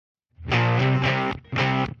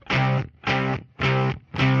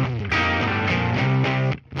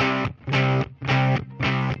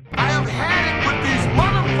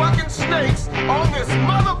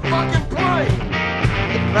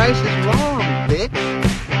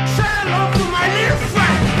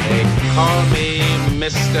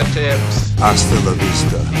Mr. Tibbs. Hasta la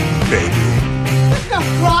vista, baby. There's no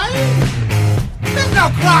crying. There's no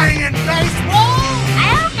crying in baseball.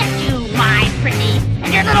 I'll get you, my pretty,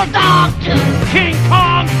 and your little dog, too. King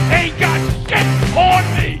Kong ain't got shit on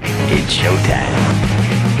me. It's showtime.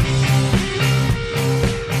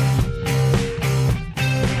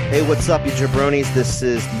 Hey, what's up, you jabronis? This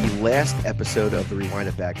is the last episode of the Rewind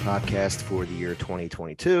It Back podcast for the year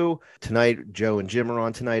 2022. Tonight, Joe and Jim are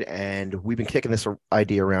on tonight, and we've been kicking this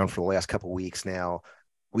idea around for the last couple of weeks now.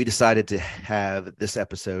 We decided to have this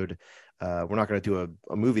episode. We're not going to do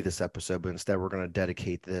a movie this episode, but instead we're going to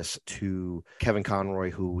dedicate this to Kevin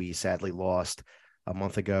Conroy, who we sadly lost a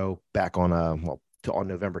month ago, back on on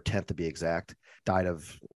November 10th to be exact.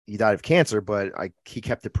 He died of cancer, but he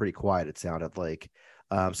kept it pretty quiet, it sounded like.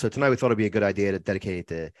 So tonight we thought it'd be a good idea to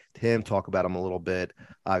dedicate it to him, talk about him a little bit.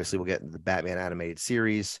 Obviously, we'll get into the Batman animated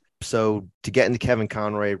series. So to get into Kevin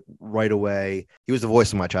Conroy right away, he was the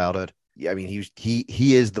voice of my childhood. I mean,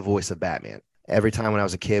 he is the voice of Batman. Every time when I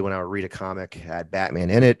was a kid, when I would read a comic, it had Batman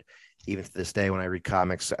in it. Even to this day, when I read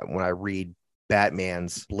comics, when I read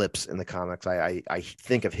Batman's blips in the comics, I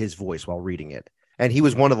think of his voice while reading it. And he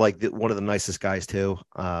was one of the nicest guys too.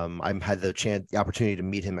 I had the opportunity to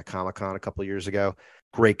meet him at Comic-Con a couple of years ago.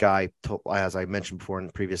 Great guy. As I mentioned before in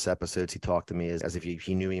previous episodes, he talked to me as if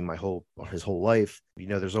he knew me his whole life. You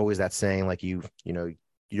know, there's always that saying, like, you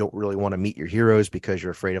don't really want to meet your heroes because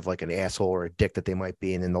you're afraid of like an asshole or a dick that they might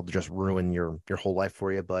be, and then they'll just ruin your whole life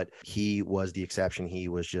for you. But he was the exception. He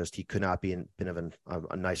could not be been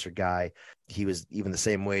a nicer guy. He was even the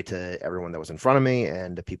same way to everyone that was in front of me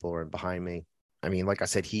and the people who were behind me. I mean, like I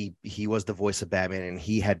said, he was the voice of Batman, and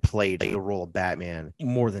he had played the role of Batman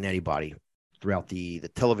more than anybody throughout the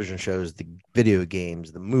television shows, the video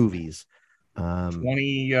games, the movies.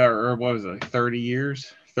 20 or what was it, 30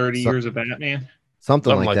 years? 30 years of Batman?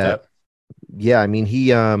 Something like that. Yeah, I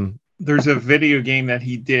mean, there's a video game that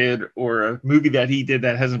he did or a movie that he did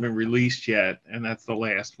that hasn't been released yet, and that's the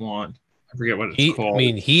last one. I forget what it's called. I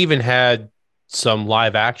mean, he even had some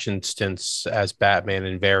live action stints as Batman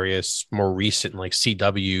in various more recent like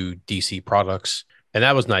CW DC products, and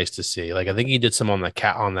that was nice to see. Like, I think he did some on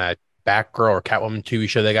that Batgirl or Catwoman TV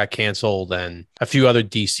show that got canceled, and a few other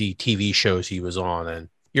DC TV shows he was on. And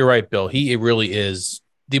you're right, Bill. He really is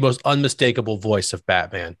the most unmistakable voice of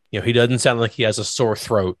Batman. You know, he doesn't sound like he has a sore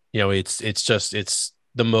throat. You know, it's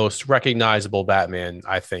the most recognizable Batman,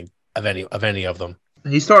 I think, of any of them.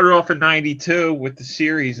 He started off in '92 with the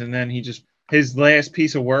series, and then his last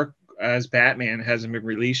piece of work as Batman hasn't been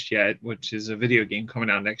released yet, which is a video game coming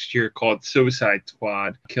out next year called Suicide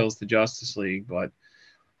Squad Kills the Justice League. But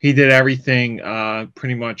he did everything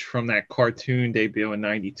pretty much from that cartoon debut in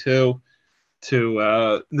 '92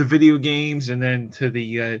 to the video games, and then to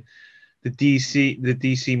the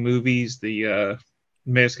DC movies, the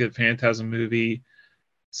Mask of the Phantasm movie,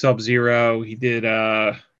 Sub-Zero. He did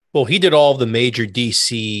he did all of the major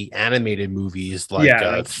DC animated movies like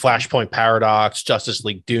Flashpoint Paradox, Justice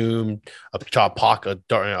League Doom,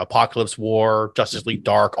 Apocalypse War, Justice League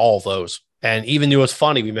Dark, all of those. And even though it's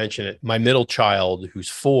funny, we mentioned it, my middle child, who's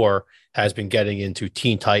 4, has been getting into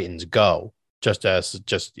Teen Titans Go. It's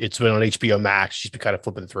been on HBO Max. She's been kind of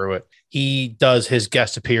flipping through it. He does his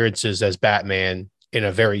guest appearances as Batman in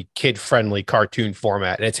a very kid-friendly cartoon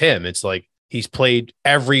format. And it's him. It's like he's played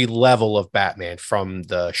every level of Batman, from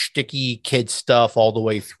the shticky kid stuff all the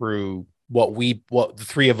way through what the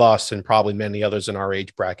three of us and probably many others in our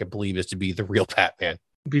age bracket believe is to be the real Batman.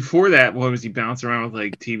 Before that, what was he bouncing around with,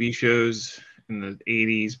 like TV shows in the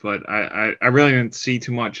 80s? But I really didn't see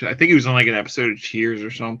too much. I think he was on like an episode of Cheers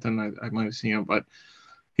or something. I might have seen him, but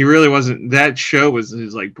he really wasn't. That show was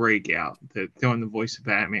his like breakout. That doing the voice of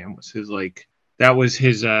Batman was his like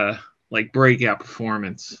breakout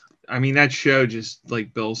performance. I mean, that show, just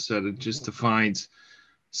like Bill said, it just defines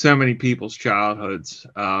so many people's childhoods.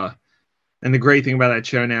 And the great thing about that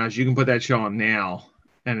show now is you can put that show on now,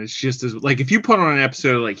 and it's just as like if you put on an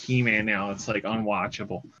episode of like He-Man now, it's like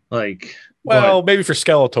unwatchable. Like, maybe for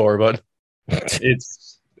Skeletor, but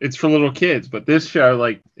it's for little kids. But this show,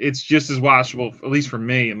 like, it's just as watchable, at least for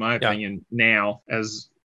me, in my opinion, now as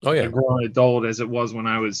a grown adult as it was when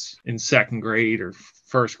I was in second grade or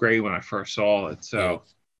first grade when I first saw it.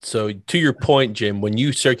 So to your point, Jim, when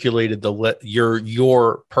you circulated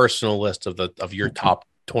your personal list of your top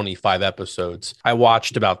 25 episodes, I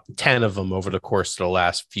watched about 10 of them over the course of the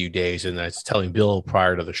last few days. And I was telling Bill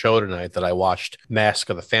prior to the show tonight that I watched Mask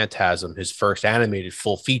of the Phantasm, his first animated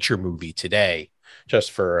full feature movie, today, just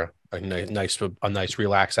for a nice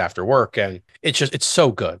relax after work. And it's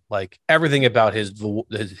so good. Like, everything about his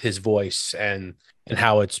voice and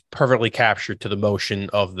how it's perfectly captured to the motion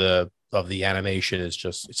of the of the animation is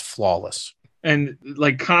it's flawless. And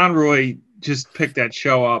like Conroy just picked that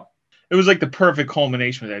show up. It was like the perfect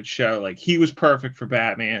culmination of that show. Like he was perfect for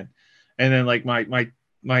Batman. And then like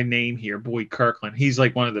my name here, Boyd Kirkland, he's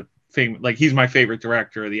like one of the famous, like he's my favorite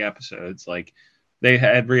director of the episodes. Like they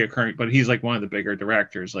had reoccurring, but he's like one of the bigger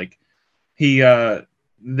directors. Like he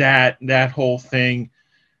that whole thing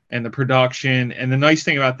and the production. And the nice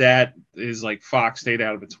thing about that is like Fox stayed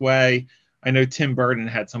out of its way. I know Tim Burton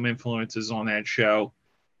had some influences on that show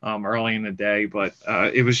early in the day, but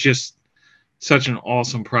it was just such an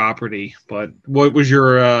awesome property. But what was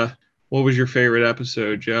your favorite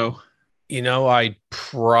episode, Joe? I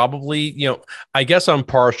probably, I guess I'm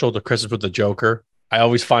partial to Christmas with the Joker. I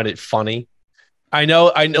always find it funny. I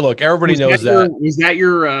know. Look, everybody knows that. Was that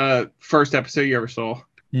your first episode you ever saw?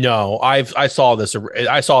 No, I saw this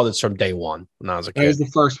from day one when I was a kid. That was the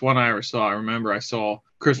first one I ever saw. I remember I saw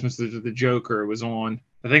Christmas with the Joker. It was on.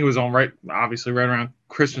 I think it was on right around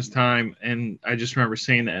Christmas time, and I just remember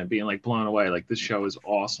seeing that and being like blown away. Like this show is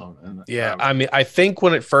awesome. And yeah, I mean, I think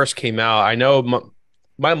when it first came out, I know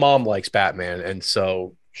my mom likes Batman, and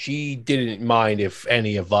so she didn't mind if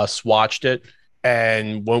any of us watched it.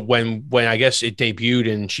 And when I guess it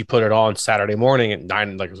debuted and she put it on Saturday morning at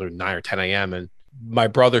 9, like it was 9 or 10 a.m. and my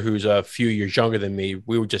brother, who's a few years younger than me,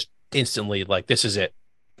 we were just instantly like, this is it.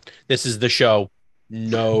 This is the show.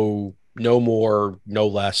 No more, no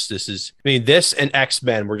less. This and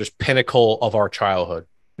X-Men were just pinnacle of our childhood.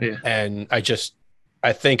 Yeah. And I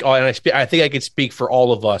think I could speak for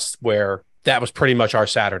all of us where that was pretty much our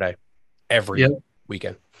Saturday every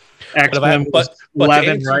weekend. X-Men was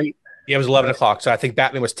 11, right? Yeah, it was 11 o'clock. So I think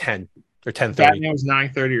Batman was 10 or 10:30. Batman was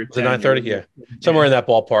 9:30 or 10. 9:30, yeah. Somewhere in that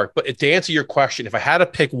ballpark. But to answer your question, if I had to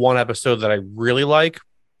pick one episode that I really like,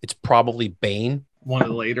 it's probably Bane. One of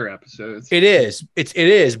the later episodes. It is. It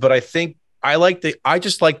is, but I think I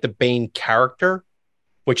just like the Bane character,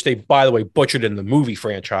 which they, by the way, butchered in the movie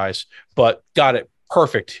franchise, but got it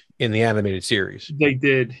perfect in the animated series. They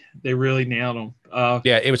did. They really nailed him.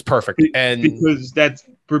 Yeah, it was perfect. And because that's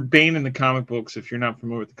for Bane in the comic books. If you're not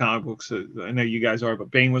familiar with the comic books, I know you guys are,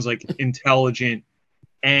 but Bane was like intelligent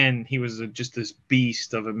and he was just this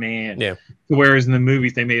beast of a man. Yeah. Whereas in the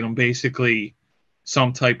movies, they made him basically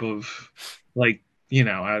some type of like,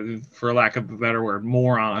 for lack of a better word,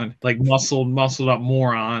 moron, like muscled up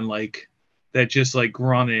moron, like that just like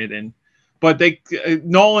grunted. But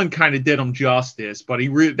Nolan kind of did him justice, but it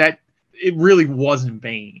really wasn't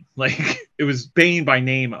Bane. Like it was Bane by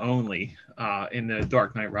name only in the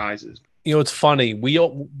Dark Knight Rises. It's funny.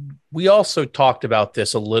 We also talked about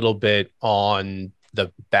this a little bit on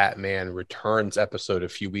the Batman Returns episode a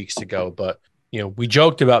few weeks ago, but we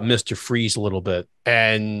joked about Mr. Freeze a little bit,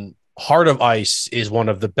 and Heart of Ice is one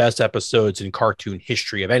of the best episodes in cartoon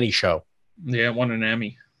history of any show. Yeah, it won an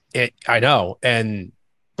Emmy. I know,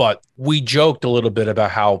 but we joked a little bit about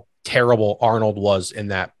how terrible Arnold was in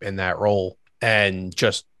that role, and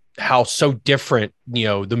just how so different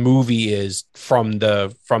the movie is from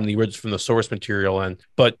the source material.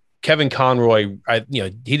 But Kevin Conroy,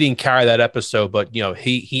 he didn't carry that episode, but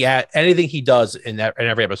he anything he does in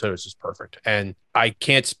every episode is just perfect. And I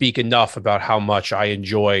can't speak enough about how much I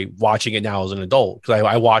enjoy watching it now as an adult, because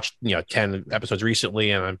I watched 10 episodes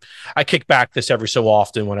recently, and I kick back this every so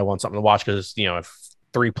often when I want something to watch, because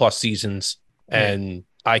 3+ seasons and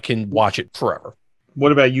I can watch it forever.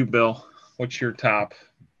 What about you, Bill? What's your top?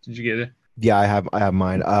 Did you get it? Yeah, I have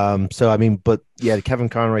mine. But Kevin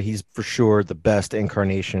Conroy, he's for sure the best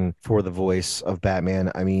incarnation for the voice of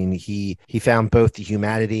Batman. I mean, he found both the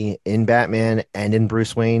humanity in Batman and in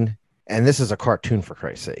Bruce Wayne. And this is a cartoon, for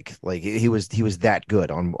Christ's sake. Like he was that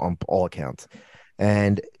good on all accounts.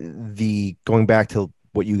 And going back to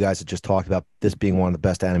what you guys had just talked about, this being one of the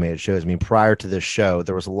best animated shows. I mean, prior to this show,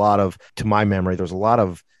 to my memory, there was a lot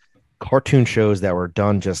of cartoon shows that were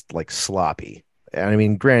done just like sloppy. And I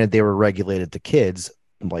mean, granted, they were regulated to kids,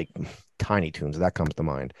 like Tiny Toons, that comes to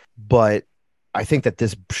mind. But I think that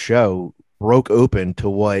this show broke open to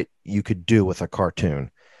what you could do with a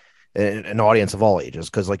cartoon, an audience of all ages.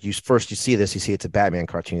 Because like you see it's a Batman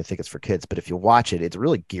cartoon, you think it's for kids, but if you watch it, it's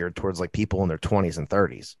really geared towards like people in their 20s and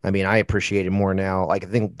 30s. I mean, I appreciate it more now. Like I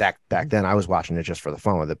think back then I was watching it just for the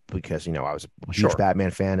fun of it, because I was a huge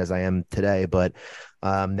Batman fan, as I am today. But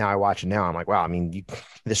now I watch it now, I'm like, wow, I mean,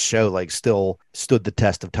 this show like still stood the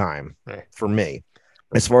test of time for me.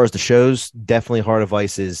 As far as the shows, definitely Heart of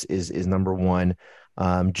Ice is number one.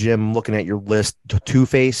 Jim, looking at your list,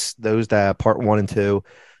 Two-Face, those that part 1 and 2.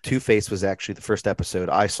 Two-Face was actually the first episode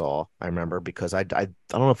I saw, I remember, because I don't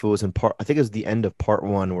know if it was I think it was the end of part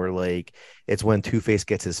 1, where like it's when Two-Face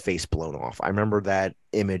gets his face blown off. I remember that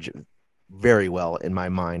image very well in my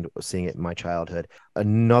mind, seeing it in my childhood.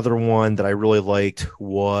 Another one that I really liked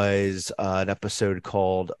was an episode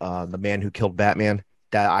called "The Man Who Killed Batman."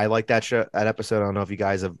 That I like that show, that episode. I don't know if you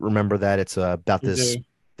guys remember that. It's about this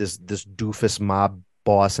doofus mob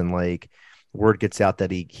boss, and like word gets out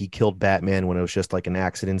that he killed Batman when it was just like an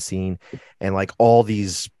accident scene, and like all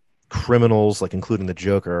these criminals, like including the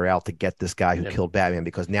Joker, are out to get this guy who killed Batman,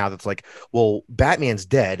 because now that's like, well, Batman's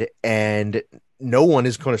dead and no one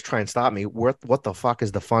is going to try and stop me. What the fuck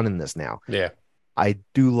is the fun in this now? Yeah. I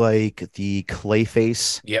do like the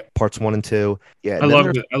Clayface parts 1 and 2. Yeah, I love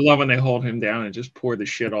it. I love when they hold him down and just pour the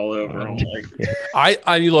shit all over him.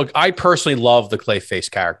 I personally love the Clayface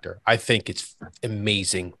character. I think it's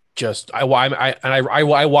amazing. I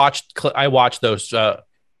watched those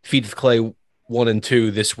Feet of Clay 1 and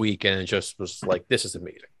 2 this week, and it just was like, this is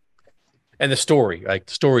amazing. And the story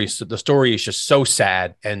is just so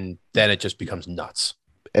sad, and then it just becomes nuts.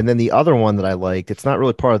 And then the other one that I liked, it's not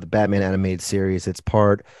really part of the Batman animated series. It's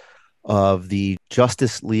part of the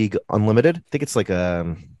Justice League Unlimited. I think it's like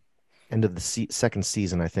end of the second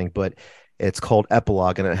season, I think, but it's called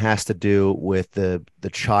Epilogue, and it has to do with the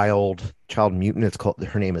child mutant. It's called,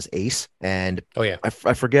 her name is Ace. And I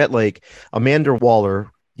forget, like Amanda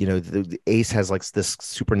Waller, you know, the Ace has like this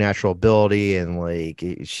supernatural ability, and like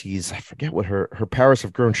I forget what her powers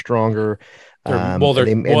have grown stronger. They're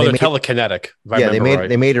telekinetic.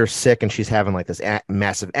 They made her sick, and she's having like this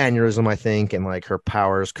massive aneurysm, I think, and like her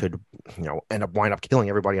powers could, you know, wind up killing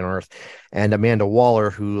everybody on Earth. And Amanda Waller,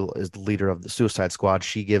 who is the leader of the Suicide Squad,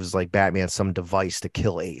 she gives like Batman some device to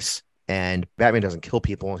kill Ace. And Batman doesn't kill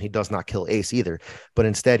people, and he does not kill Ace either. But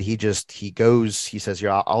instead, he says,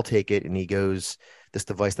 "Yeah, I'll take it," and he goes. This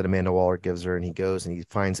device that Amanda Waller gives her, and he goes and he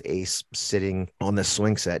finds Ace sitting on the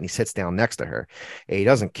swing set, and he sits down next to her. And he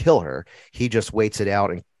doesn't kill her. He just waits it out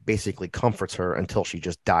and basically comforts her until she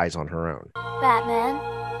just dies on her own. Batman?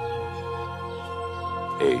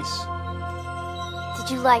 Ace. Did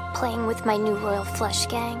you like playing with my new Royal Flush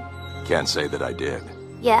gang? Can't say that I did.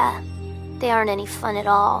 Yeah, they aren't any fun at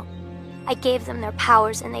all. I gave them their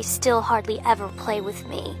powers, and they still hardly ever play with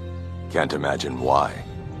me. Can't imagine why.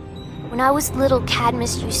 When I was little,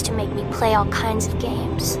 Cadmus used to make me play all kinds of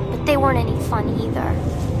games, but they weren't any fun either.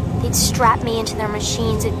 They'd strap me into their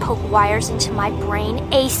machines and poke wires into my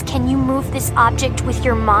brain. Ace, can you move this object with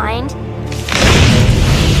your mind?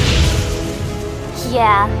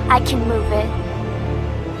 Yeah, I can move it.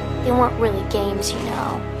 They weren't really games, you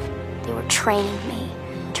know. They were training me,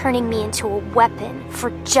 turning me into a weapon for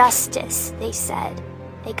justice, they said.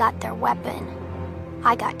 They got their weapon.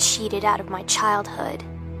 I got cheated out of my childhood.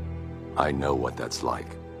 I know what that's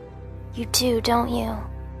like. You do, don't you?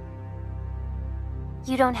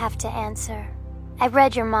 You don't have to answer. I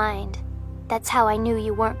read your mind. That's how I knew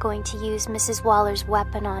you weren't going to use Mrs. Waller's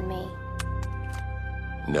weapon on me.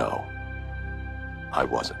 No, I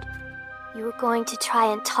wasn't. You were going to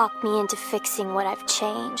try and talk me into fixing what I've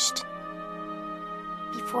changed.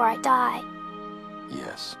 Before I die.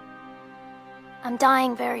 Yes. I'm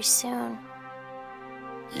dying very soon.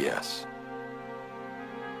 Yes.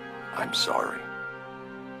 I'm sorry.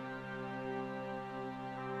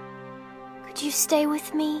 Could you stay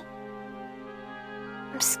with me?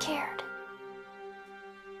 I'm scared.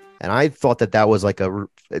 And I thought that was like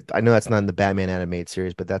I know that's not in the Batman animated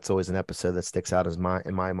series, but that's always an episode that sticks out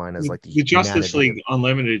in my mind as like the Justice League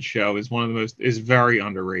Unlimited show is very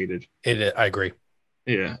underrated. I agree.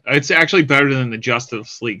 Yeah, it's actually better than the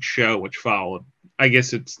Justice League show, which followed. I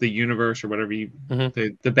guess it's the universe or whatever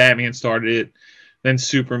the Batman started it. Then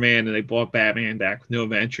Superman, and they brought Batman back with New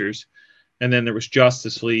Adventures. And then there was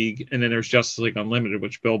Justice League, and then there was Justice League Unlimited,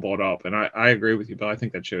 which Bill bought up. And I agree with you, Bill. I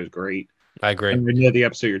think that show is great. I agree. And I know the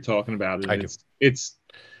episode you're talking about. And it's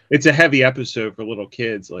a heavy episode for little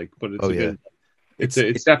kids, but it's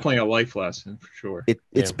it's definitely a life lesson for sure.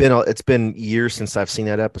 It's been years since I've seen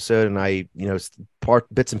that episode, and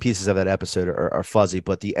bits and pieces of that episode are fuzzy,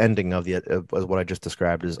 but the ending of what I just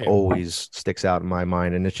described is always sticks out in my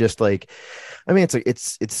mind. And it's just like, I mean, it's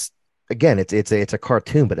a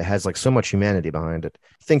cartoon, but it has like so much humanity behind it.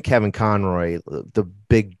 I think Kevin Conroy, the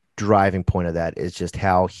big driving point of that is just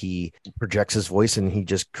how he projects his voice, and he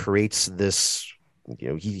just creates this. You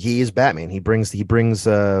know, he is Batman. He brings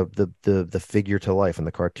the figure to life in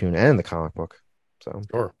the cartoon and the comic book. So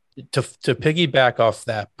sure. To piggyback off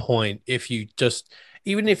that point,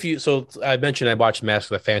 so I mentioned I watched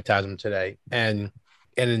Mask of the Phantasm today, and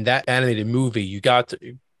in that animated movie, you got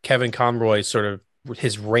Kevin Conroy's sort of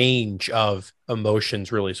his range of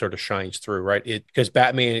emotions really sort of shines through, right? Because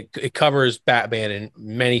Batman, it covers Batman in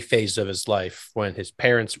many phases of his life, when his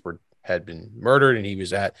parents had been murdered and he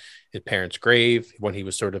was at his parents' grave, when he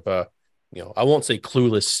was sort of I won't say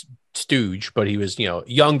clueless stooge, but he was,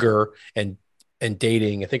 younger and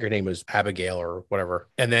dating, I think her name was Abigail or whatever.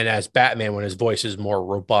 And then as Batman, when his voice is more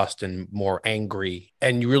robust and more angry,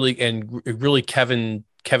 and really Kevin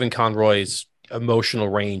Conroy's emotional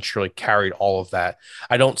range really carried all of that.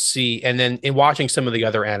 I don't see, and then in watching some of the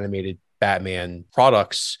other animated Batman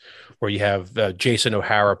products where you have Jason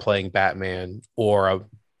O'Hara playing Batman or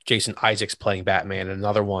Jason Isaacs playing Batman, and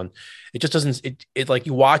another one, it just doesn't, it like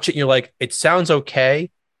you watch it and you're like, it sounds okay,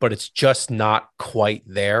 but it's just not quite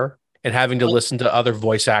there. And having to listen to other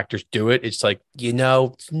voice actors do it, it's like,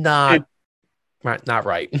 it's not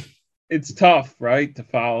right. It's tough, right, to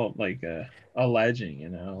follow like a legend,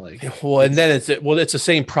 and then it's the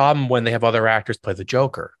same problem when they have other actors play the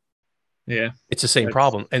Joker. Yeah, it's the same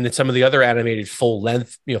problem. And then some of the other animated full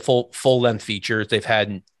length features, they've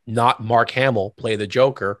had not Mark Hamill play the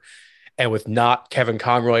Joker, and with not Kevin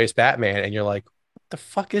Conroy as Batman, and you're like, what the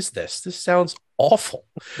fuck is this? This sounds awful.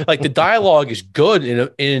 Like the dialogue is good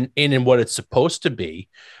in what it's supposed to be,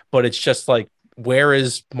 but it's just like, where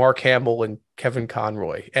is Mark Hamill and Kevin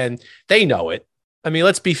Conroy? And they know it. I mean,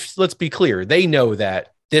 let's be clear. They know that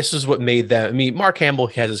this is what made them. I mean, Mark Hamill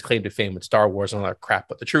has his claim to fame with Star Wars and all that crap,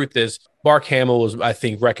 but the truth is, Mark Hamill was, I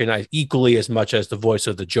think, recognized equally as much as the voice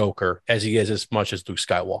of the Joker as he is as much as Luke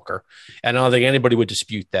Skywalker. And I don't think anybody would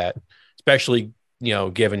dispute that, especially,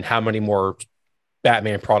 given how many more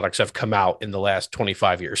Batman products have come out in the last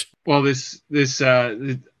 25 years. Well, I was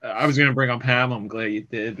going to bring up Hamill. I'm glad you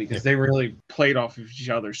did, because they really played off of each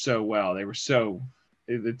other so well. They were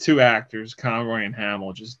the two actors, Conroy and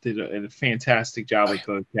Hamill, just did a fantastic job with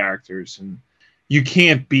both characters. And you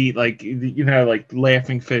can't beat like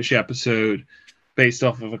Laughing Fish episode based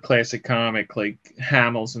off of a classic comic, like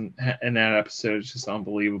Hamill's in that episode is just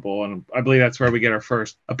unbelievable. And I believe that's where we get our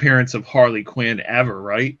first appearance of Harley Quinn ever,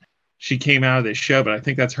 right? She came out of this show, but I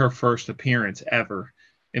think that's her first appearance ever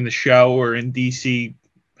in the show or in DC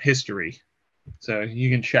history. So you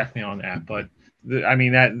can check me on that. But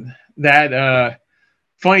that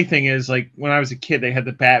funny thing is, like, when I was a kid, they had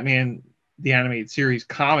the Batman, the animated series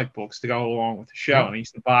comic books to go along with the show, and I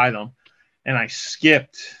used to buy them. And I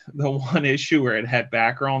skipped the one issue where it had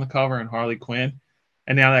Batgirl on the cover and Harley Quinn.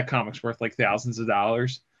 And now that comic's worth like thousands of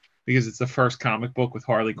dollars, because it's the first comic book with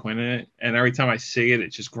Harley Quinn in it. And every time I see it, it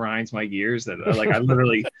just grinds my gears that I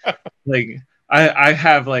literally I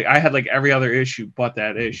had every other issue but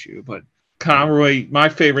that issue. But Conroy, my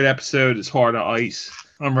favorite episode is Heart of Ice.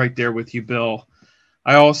 I'm right there with you, Bill.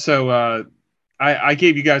 I also I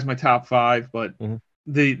gave you guys my top 5, but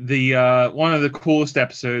the one of the coolest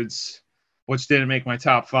episodes, which didn't make my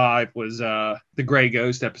top 5, was the Gray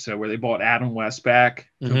Ghost episode where they brought Adam West back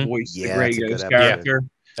to voice the Gray Ghost character.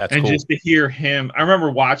 That's and cool. Just to hear him, I remember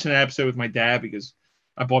watching that episode with my dad because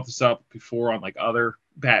I brought this up before on like other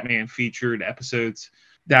Batman featured episodes.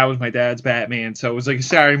 That was my dad's Batman, so it was like a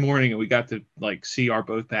Saturday morning, and we got to like see our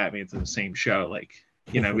both Batmans in the same show, like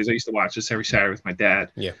because I used to watch this every Saturday with my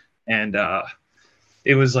dad. Yeah, and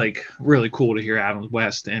it was like really cool to hear Adam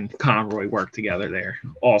West and Conroy work together there.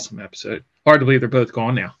 Awesome episode. Hard to believe they're both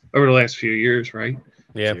gone now over the last few years, right?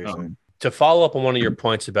 Yeah. To follow up on one of your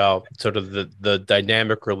points about sort of the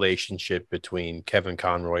dynamic relationship between Kevin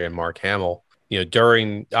Conroy and Mark Hamill,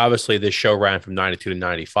 during, obviously this show ran from 92 to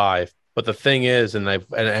 95, but the thing is, and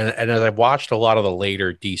as I've watched a lot of the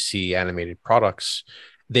later DC animated products,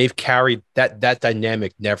 they've carried that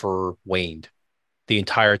dynamic never waned the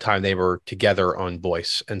entire time they were together on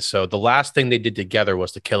voice. And so the last thing they did together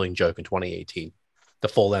was The Killing Joke in 2018, the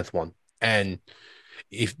full length one. And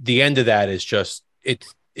if the end of that is just,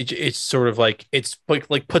 it's sort of like, it's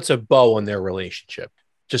like puts a bow on their relationship,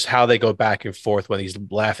 just how they go back and forth when he's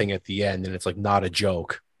laughing at the end and it's like not a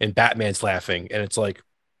joke and Batman's laughing and it's like,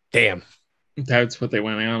 damn. That's what they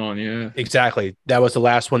went out on. Yeah, exactly. That was the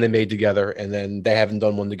last one they made together. And then they haven't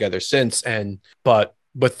done one together since. But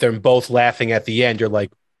with them both laughing at the end, you're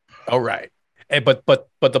like, all right. But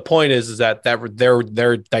the point is that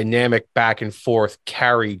their dynamic back and forth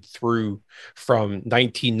carried through from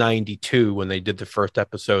 1992 when they did the first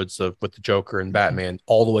episodes with the Joker and Batman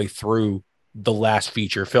all the way through the last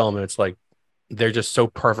feature film, and it's like they're just so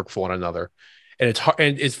perfect for one another. And it's hard,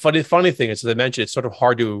 and it's funny. The funny thing is, as I mentioned, it's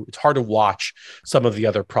hard to watch some of the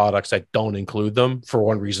other products that don't include them for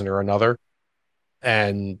one reason or another,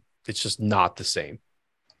 and it's just not the same.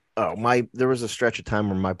 Oh, there was a stretch of time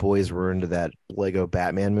where my boys were into that Lego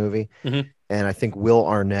Batman movie. And I think Will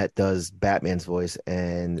Arnett does Batman's voice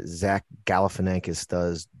and Zach Galifianakis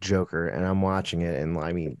does Joker. And I'm watching it, and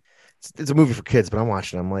I mean, it's a movie for kids, but I'm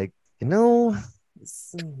watching it, I'm like,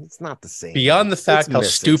 it's not the same. Beyond the fact how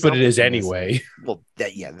stupid it is anyway. Well,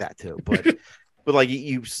 that too. But But like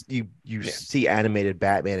you see animated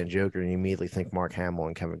Batman and Joker, and you immediately think Mark Hamill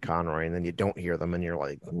and Kevin Conroy, and then you don't hear them, and you're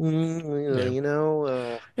like,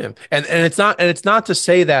 Yeah. And it's not to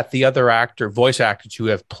say that the other voice actors who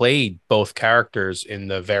have played both characters in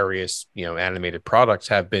the various animated products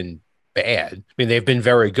have been bad. I mean, they've been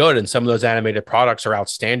very good, and some of those animated products are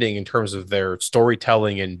outstanding in terms of their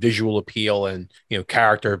storytelling and visual appeal and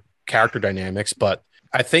character dynamics. But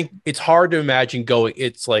I think it's hard to imagine going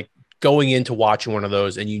into watching one of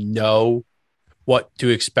those and what to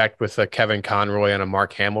expect with a Kevin Conroy and a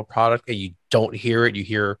Mark Hamill product, and you don't hear it. You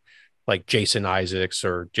hear like Jason Isaacs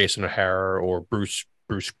or Jason O'Hara or Bruce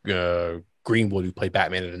Greenwood, who played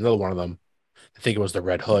Batman in another one of them. I think it was the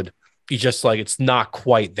Red Hood. You just like, it's not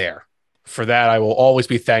quite there. For that, I will always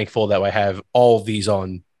be thankful that I have all of these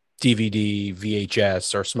on DVD,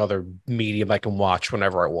 VHS, or some other medium I can watch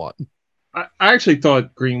whenever I want. I actually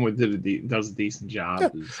thought Greenwood does a decent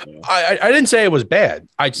job. Yeah. I didn't say it was bad.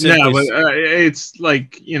 It's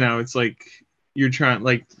like it's like you're trying,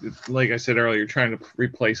 like I said earlier, you're trying to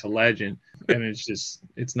replace a legend, and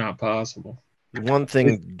it's not possible. One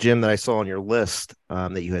thing, Jim, that I saw on your list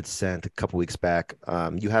that you had sent a couple weeks back,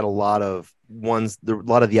 you had a lot of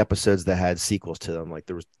the episodes that had sequels to them. Like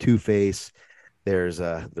there was Two-Face, there's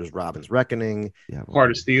Robin's Reckoning,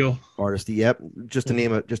 Heart of Steel. Yep, just to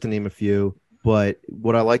name a few. But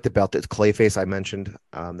what I liked about this, Clayface, I mentioned,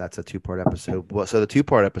 that's a 2-part episode. So the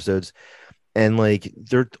 2-part episodes, and like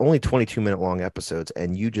they're only 22-minute long episodes,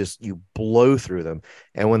 and you blow through them.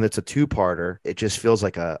 And when it's a 2-parter, it just feels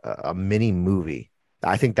like a mini movie.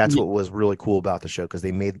 I think that's what was really cool about the show, because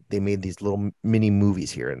they made these little mini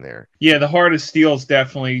movies here and there. Yeah, the Heart of Steel is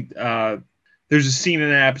definitely. There's a scene in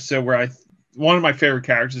that episode where one of my favorite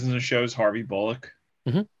characters in the show is Harvey Bullock,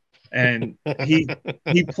 and he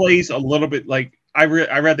plays a little bit like I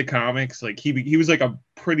read the comics. Like he was like a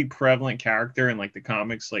pretty prevalent character in like the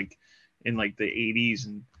comics, like in like the 80s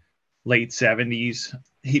and late 70s.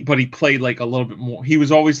 But he played like a little bit more. He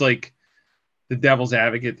was always like the devil's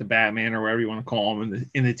advocate, the Batman, or whatever you want to call him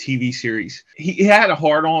in the TV series. He had a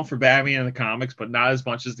hard on for Batman in the comics, but not as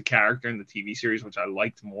much as the character in the TV series, which I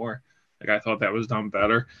liked more. Like I thought that was done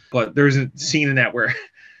better. But there's a scene in that where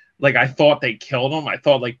like I thought they killed him. I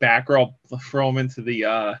thought like Batgirl throw him into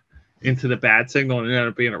the bat signal and it ended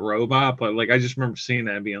up being a robot. But like I just remember seeing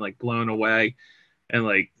that and being like blown away. And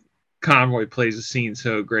like Conroy plays a scene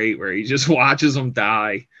so great where he just watches them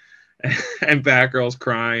die, and Batgirl's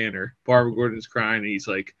crying or Barbara Gordon's crying, and he's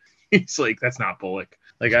like that's not Bullock.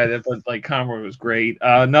 Like Conroy was great.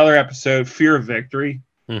 Another episode, Fear of Victory.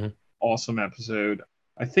 Awesome episode.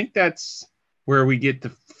 I think that's where we get the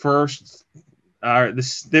first.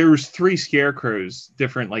 There was 3 scarecrows,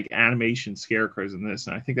 different like animation scarecrows in this,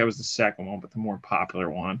 and I think that was the second one, but the more popular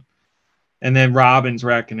one. And then Robin's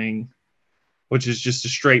Reckoning, which is just a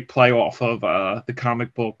straight play off of the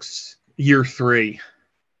comic books Year 3.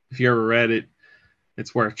 If you ever read it,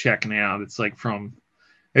 it's worth checking out. It's like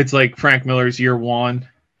Frank Miller's Year 1,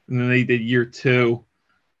 and then they did Year 2,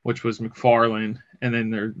 which was McFarlane, and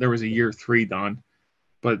then there was a Year 3 done.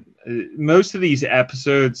 But most of these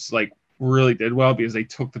episodes like really did well because they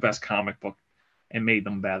took the best comic book and made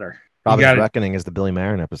them better. Robin's Reckoning is the Billy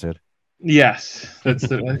Marin episode. Yes,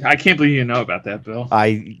 I can't believe you know about that, Bill.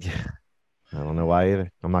 I don't know why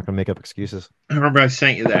either. I'm not gonna make up excuses. I remember I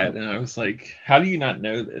sent you that, and I was like, "How do you not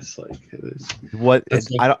know this?" Like,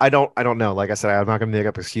 I don't know. Like I said, I'm not gonna make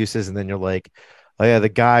up excuses, and then you're like, "Oh yeah, the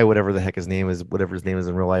guy, whatever his name is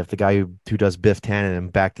in real life, the guy who does Biff Tannen in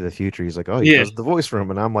Back to the Future." He's like, "Oh, he does the voice for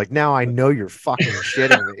him," and I'm like, "Now I know you're fucking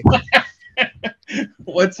shitting me."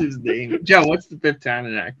 What's his name, Joe? What's the Biff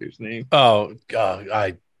Tannen actor's name? Oh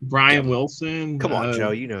God, Brian Wilson. Come on,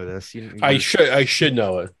 Joe, you know this. I should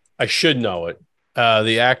know it.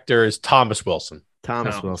 The actor is Thomas Wilson.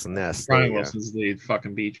 Thomas Wilson. Yes, Brian Wilson's the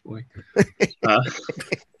fucking Beach Boy.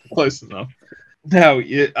 Close enough. No,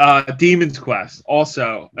 Demon's Quest.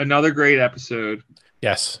 Also, another great episode.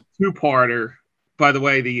 Yes. 2-parter. By the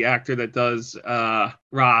way, the actor that does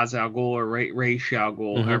Ra's al Ghul or Ra's al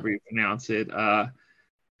Ghul, however you pronounce it,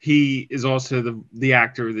 he is also the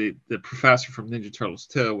actor, the professor from Ninja Turtles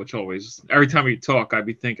 2, which always, every time we talk, I'd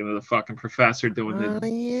be thinking of the fucking professor doing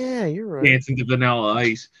yeah, you're right. Dancing to Vanilla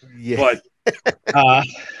Ice. Yeah. But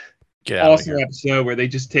awesome episode where they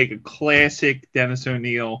just take a classic Dennis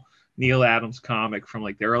O'Neil, Neil Adams comic from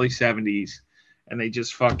like the early 70s, and they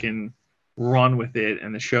just fucking run with it,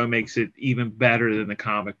 and the show makes it even better than the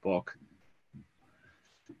comic book.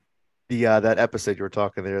 That episode you were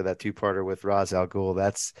talking there, that 2-parter with Ra's al Ghul,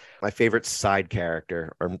 that's my favorite side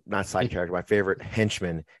character, or not side character, my favorite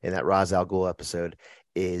henchman in that Ra's al Ghul episode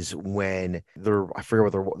is when I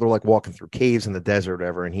forget what they're like walking through caves in the desert or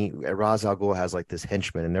whatever, and Ra's al Ghul has like this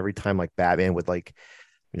henchman, and every time like Batman would like,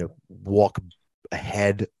 walk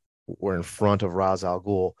ahead or in front of Ra's al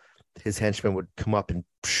Ghul, his henchman would come up and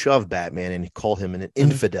shove Batman and call him an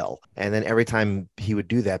infidel. And then every time he would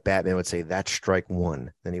do that, Batman would say, "That's strike one."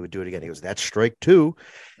 Then he would do it again. He goes, "That's strike two."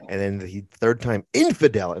 And then the third time,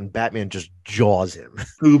 "Infidel." And Batman just jaws him.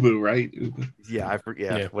 Ubu, right? Ubu. Yeah, I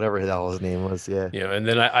forget. Whatever the hell his name was. Yeah. And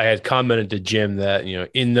then I had commented to Jim that,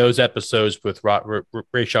 in those episodes with Ra's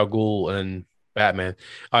al Ghul and Batman,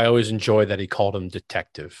 I always enjoy that he called him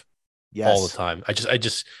detective all the time.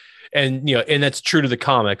 And that's true to the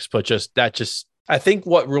comics, but I think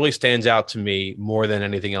what really stands out to me more than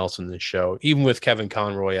anything else in this show, even with Kevin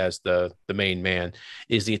Conroy as the main man,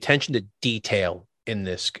 is the attention to detail in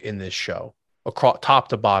this show, across top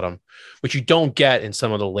to bottom, which you don't get in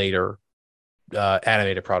some of the later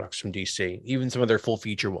animated products from DC, even some of their full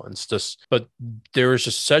feature ones. But there is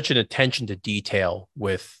just such an attention to detail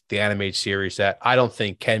with the animated series that I don't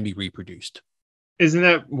think can be reproduced. Isn't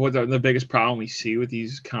that what the biggest problem we see with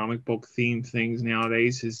these comic book themed things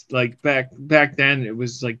nowadays? Is like back then it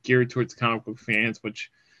was like geared towards comic book fans,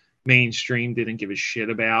 which mainstream didn't give a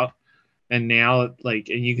shit about. And now and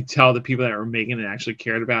you could tell the people that were making it actually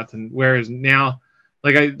cared about them. Whereas now,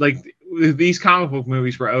 these comic book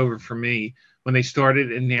movies were over for me when they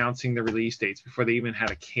started announcing the release dates before they even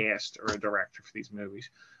had a cast or a director for these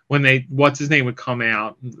movies. When what's his name would come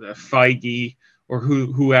out, Feige or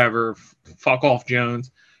whoever, fuck off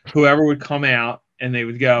Jones, whoever would come out and they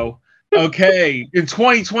would go, okay, in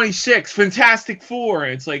 2026, Fantastic Four.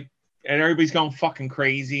 And it's like, and everybody's going fucking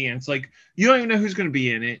crazy. And it's like, you don't even know who's going to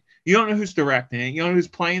be in it. You don't know who's directing it. You don't know who's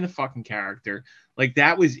playing the fucking character. Like,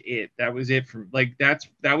 that was it. That was it from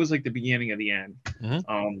that was like the beginning of the end.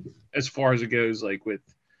 Mm-hmm. As far as it goes, like with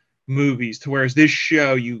movies, to whereas this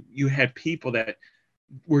show, you had people that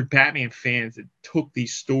were Batman fans that took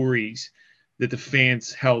these stories that the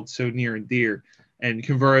fans held so near and dear and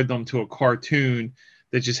converted them to a cartoon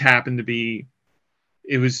that just happened to be,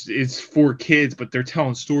 it's for kids, but they're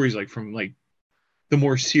telling stories like from like the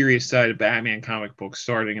more serious side of Batman comic books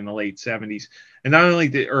starting in the late 70s. And not only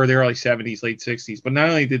the early 70s, late 60s, but not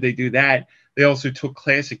only did they do that, they also took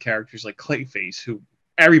classic characters like Clayface, who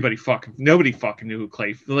nobody fucking knew who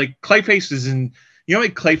Clayface is in,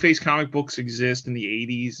 like Clayface comic books exist in the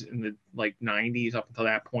 80s and the like 90s up until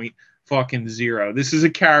that point. Fucking zero. This is a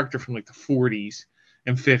character from like the 40s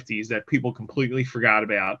and 50s that people completely forgot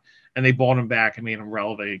about, and they brought him back and made him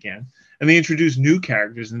relevant again. And they introduced new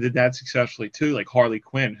characters and did that successfully too, like Harley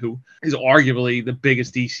Quinn, who is arguably the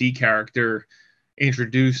biggest DC character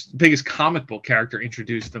biggest comic book character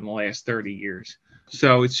introduced in the last 30 years.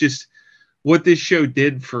 So it's just what this show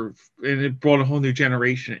did and it brought a whole new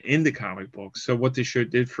generation into comic books. So what this show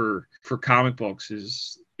did for comic books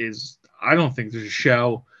is I don't think there's a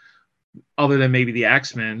show other than maybe the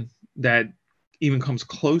X-Men that even comes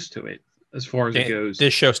close to it as far as it goes.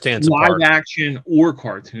 This show stands live apart. Action or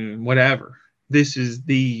cartoon, whatever. This is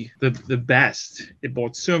the best. It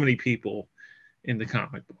brought so many people into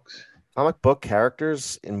comic books. Comic book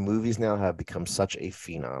characters in movies now have become such a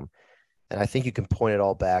phenom. And I think you can point it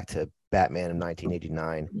all back to Batman in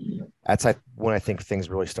 1989. That's when I think things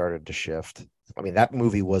really started to shift. I mean, that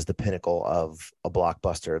movie was the pinnacle of a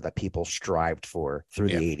blockbuster that people strived for through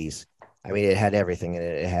the 80s. I mean, it had everything in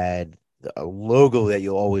it. It had a logo that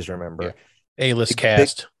you'll always remember. Yeah. A-list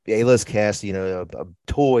cast. A-list cast,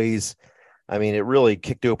 toys. I mean, it really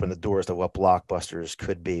kicked open the doors to what blockbusters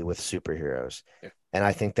could be with superheroes. Yeah. And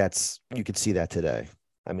I think you could see that today.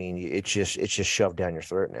 I mean, it's just shoved down your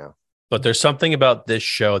throat now. But there's something about this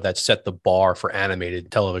show that set the bar for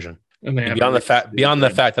animated television. Beyond the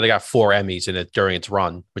fact that I got 4 Emmys in it during its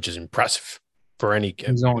run, which is impressive for any.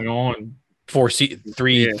 It's only on three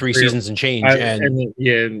seasons and change.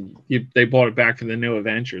 They brought it back for the New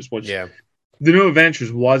Adventures, which the New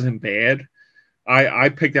Adventures wasn't bad. I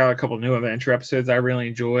picked out a couple of New Adventure episodes I really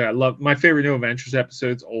enjoy. I love my favorite New Adventures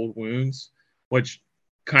episodes, Old Wounds, which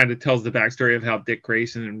kind of tells the backstory of how Dick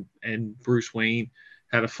Grayson and Bruce Wayne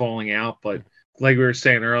had a falling out. But like we were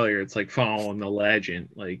saying earlier, it's like following the legend.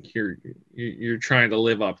 Like you're trying to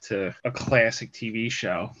live up to a classic TV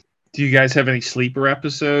show. Do you guys have any sleeper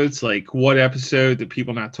episodes? Like, what episode that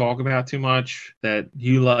people not talk about too much that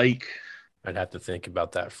you like? I'd have to think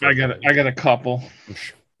about that. I got a couple.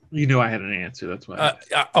 You knew I had an answer. That's why.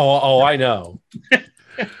 I know.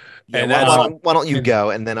 And why don't you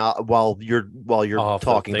go, and then while you're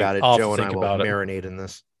talking about it, Joe and I will marinate in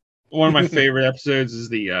this. One of my favorite episodes is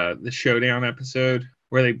the Showdown episode,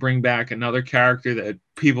 where they bring back another character that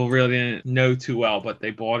people really didn't know too well, but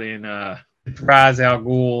they brought in Ra's al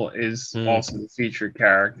Ghul is Hmm. also the featured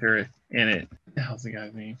character in it. How's the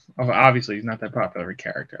guy's name? Oh, obviously, he's not that popular of a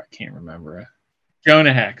character. I can't remember it.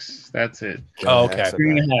 Jonah Hex. That's it. Oh, okay.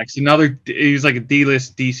 Jonah Hex. Another. He's like a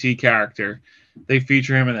D-list DC character. They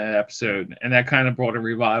feature him in that episode, and that kind of brought a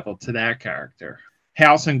revival to that character.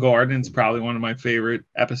 House and Garden is probably one of my favorite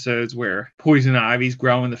episodes where Poison Ivy's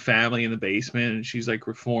growing the family in the basement, and she's like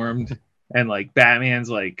reformed, and like Batman's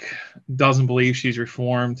like doesn't believe she's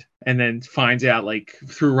reformed, and then finds out like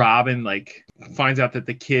through Robin, like finds out that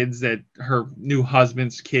the kids that her new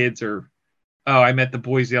husband's kids are. Oh, I met the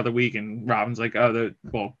boys the other week, and Robin's like,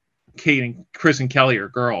 Kate and Chris and Kelly are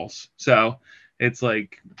girls, so it's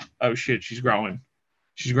like, oh shit, she's growing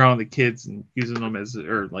the kids and using them as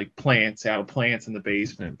or like plants out of plants in the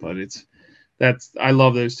basement. But I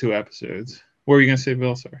love those two episodes. What were you gonna say,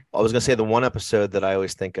 Bill? Sorry. I was gonna say the one episode that I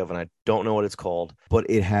always think of, and I don't know what it's called, but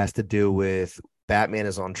it has to do with Batman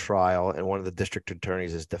is on trial, and one of the district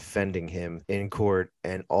attorneys is defending him in court,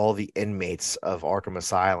 and all the inmates of Arkham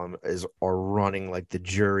Asylum are running like the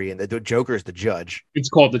jury, and the Joker is the judge. It's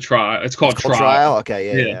called the trial. It's called Trial.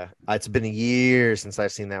 Okay, yeah. It's been years since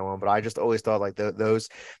I've seen that one, but I just always thought like those,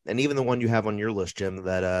 and even the one you have on your list, Jim,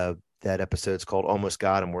 that episode's called Almost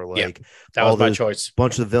Got Him, where like that was my choice.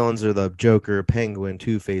 Bunch of the villains are the Joker, Penguin,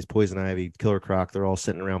 Two-Face, Poison Ivy, Killer Croc. They're all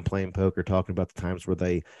sitting around playing poker, talking about the times where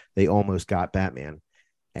they almost got Batman,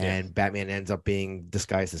 and Batman ends up being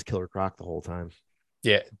disguised as Killer Croc the whole time.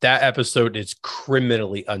 Yeah, that episode is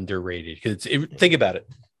criminally underrated because think about it.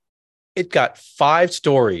 It got 5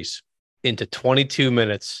 stories into 22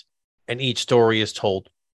 minutes, and each story is told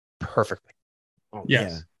perfectly. Oh,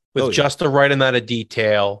 yes, with just the right amount of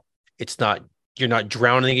detail. You're not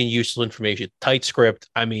drowning in useful information. Tight script.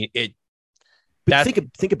 I mean,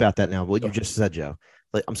 think about that now. What you just said, Joe.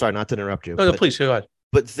 Like, I'm sorry not to interrupt you. No, please go ahead.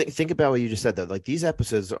 But think about what you just said though. Like these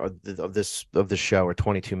episodes of this show are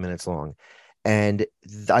 22 minutes long, and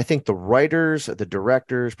I think the writers, the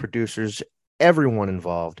directors, producers, everyone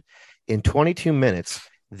involved in 22 minutes,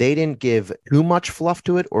 they didn't give too much fluff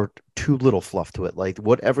to it or too little fluff to it. Like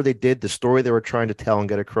whatever they did, the story they were trying to tell and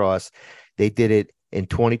get across, they did it in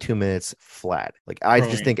 22 minutes flat. Like I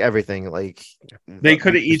just think everything like they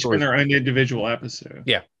could have each been their own individual episode.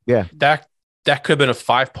 Yeah. That could have been a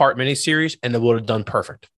 5-part miniseries, and it would have done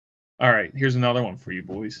perfect. All right, here's another one for you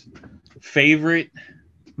boys. Favorite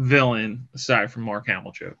villain aside from Mark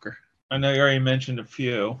Hamill Joker? I know you already mentioned a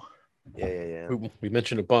few. Yeah. We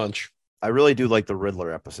mentioned a bunch. I really do like the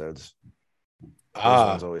Riddler episodes. Those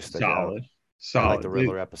ones always stick out. Solid. I like the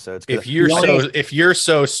Riddler episodes. If you're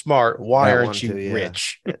so smart, why aren't you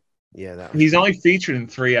rich? Yeah, he's only featured in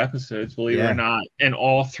 3 episodes, believe it or not, and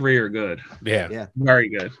all 3 are good. Yeah, very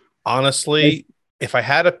good. Honestly, if I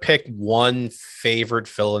had to pick one favorite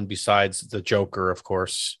villain besides the Joker, of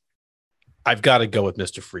course, I've got to go with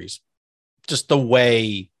Mr. Freeze. Just the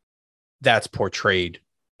way that's portrayed.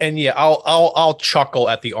 And yeah, I'll chuckle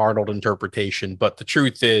at the Arnold interpretation, but the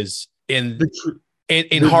truth is, in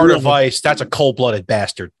Heart of Ice, that's a cold-blooded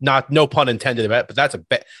bastard. No pun intended, but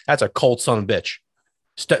that's a cold son of a bitch.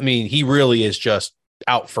 I mean, he really is just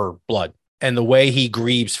out for blood, and the way he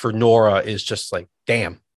grieves for Nora is just like,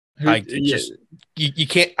 damn. You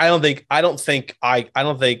can't. I don't think. I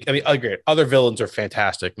mean, agree. Other villains are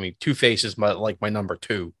fantastic. I mean, Two-Face is my number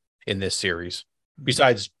 2 in this series,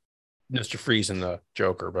 besides Mr. Freeze and the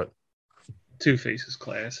Joker, but Two-Face is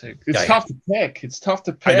classic. It's tough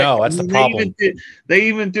to pick. I know, that's the problem. They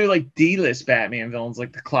even do like D-list Batman villains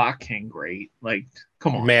like the Clock King. Great, like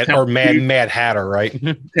come on, Mad Hatter, right?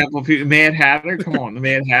 Mad Hatter. Come on, the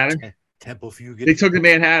Mad Hatter. Temple Fugitive. They took the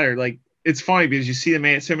Mad Hatter. Like it's funny because you see the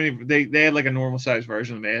man. So many they had like a normal sized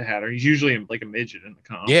version of the Mad Hatter. He's usually like a midget in the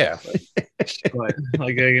comics. Yeah, but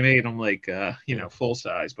like they made him like full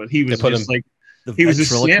size, but he was just like. He was a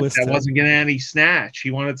simp that wasn't getting any snatch. He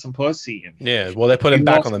wanted some pussy. And well, they put him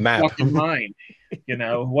back on the map. Mind.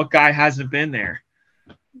 What guy hasn't been there?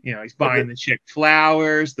 He's buying the chick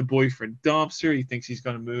flowers. The boyfriend dumps her. He thinks he's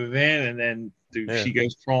going to move in, and then she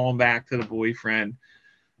goes crawling back to the boyfriend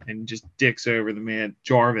and just dicks over the man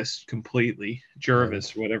Jarvis completely.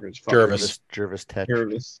 Jarvis, whatever his fucking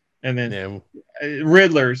Jarvis. And then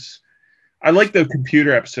Riddler's. I like the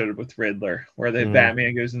computer episode with Riddler, where the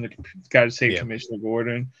Batman goes in the got to save Commissioner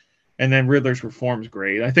Gordon, and then Riddler's reform's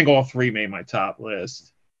great. I think all 3 made my top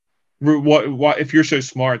list. What if you're so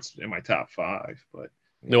smart's in my top 5? But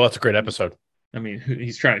no, that's a great episode. I mean,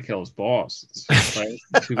 he's trying to kill his boss.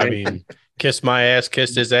 I mean, kiss my ass,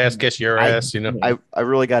 kiss his ass, kiss your ass. I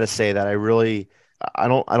really got to say that I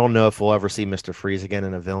don't know if we'll ever see Mr. Freeze again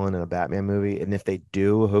in a villain in a Batman movie, and if they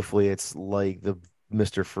do, hopefully it's like the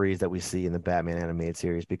Mr. Freeze that we see in the Batman animated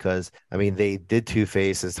series, because I mean they did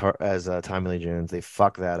Two-Face as Tommy Lee Jones. They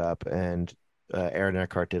fucked that up, and Aaron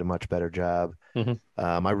Eckhart did a much better job.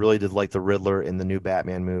 I really did like the Riddler in the new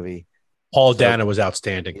Batman movie. Paul Dano was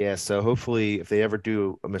outstanding. Yeah, so hopefully if they ever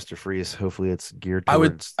do a Mr. Freeze, hopefully it's geared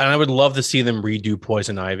towards... I would love to see them redo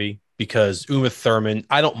Poison Ivy, because Uma Thurman,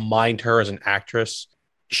 I don't mind her as an actress.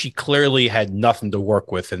 She clearly had nothing to work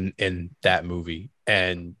with in that movie,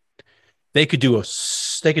 and they could do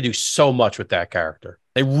so much with that character.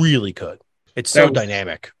 They really could. It's so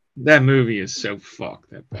dynamic. That movie is so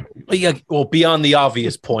fucked. Yeah, well, beyond the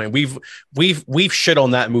obvious point, we've shit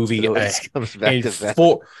on that movie.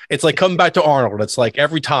 It's like coming back to Arnold. It's like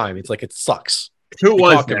every time. It's like it sucks. Who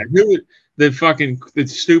was that? Who the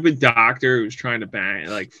stupid doctor who's trying to bang,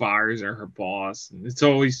 like, fires her boss, and it's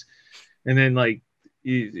always, and then like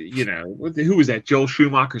you know who was that? Joel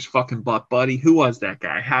Schumacher's fucking butt buddy. Who was that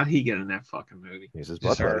guy? How'd he get in that fucking movie? He's his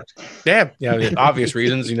butt buddy. Yeah, I mean, obvious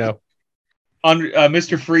reasons, you know.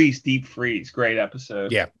 Mr. Freeze, Deep Freeze, great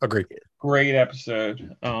episode. Yeah, agree. Great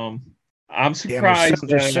episode. I'm surprised.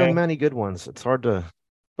 There's so many good ones. It's hard to.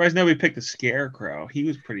 Surprised nobody picked the Scarecrow. He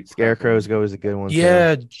was pretty. Scarecrow's always a good one.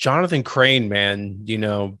 Yeah, too. Jonathan Crane, man. You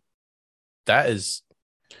know, that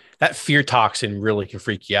fear toxin really can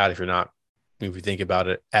freak you out if you think about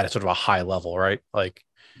it at a sort of a high level, right? Like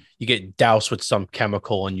you get doused with some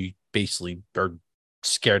chemical and you basically are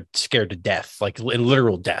scared to death, like in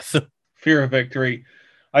literal death. Fear of Victory.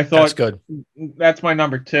 I thought that's good. That's my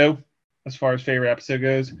number 2 as far as favorite episode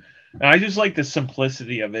goes. And I just like the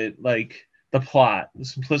simplicity of it, like the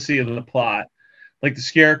simplicity of the plot. Like the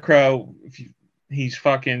Scarecrow, he's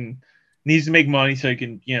fucking needs to make money so he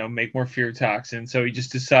can, you know, make more fear toxin. So he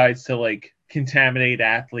just decides to like contaminate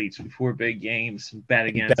athletes before big games and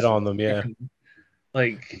bet on them. Yeah.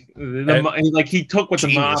 Like he took what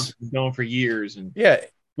the mob was doing for years, and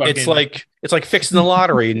it's like fixing the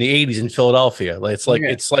lottery in the 80s in Philadelphia. It's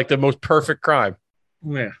like the most perfect crime.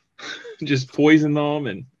 Yeah, just poison them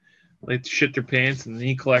and like shit their pants, and then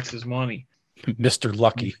he collects his money. Mr.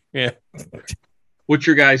 Lucky. Yeah. What's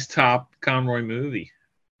your guys' top Conroy movie,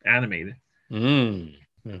 animated?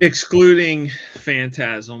 Excluding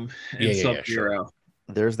Phantasm and Sub-Zero. Sure.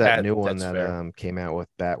 There's that new one that came out with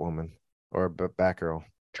Batwoman or Batgirl.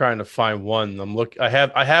 Trying to find one. I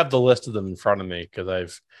have the list of them in front of me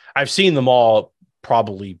because I've seen them all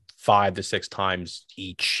probably 5 to 6 times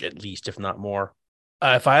each, at least, if not more.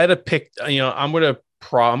 If I had to pick, you know, I'm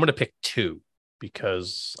gonna pick 2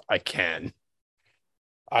 because I can.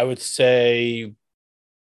 I would say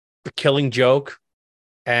The Killing Joke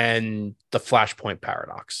and The Flashpoint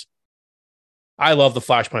Paradox. I love the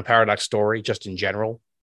Flashpoint Paradox story just in general.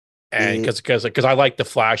 And because I like the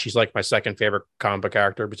Flash, he's like my second favorite comic book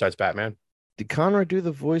character besides Batman. Did Conroy do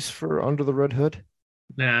the voice for Under the Red Hood?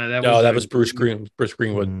 Nah, that was Bruce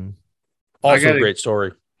Greenwood. Also a great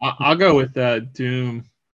story. I'll go with Doom.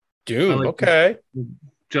 Doom, okay.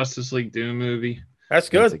 Justice League Doom movie. That's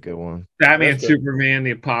good. That's a good one. Batman, Superman,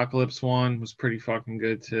 the Apocalypse one was pretty fucking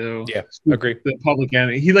good too. Yeah, agree. The Public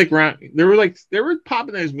Enemy. They were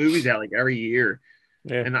popping those movies out like every year.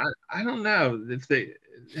 Yeah. And I don't know if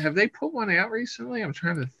they put one out recently. I'm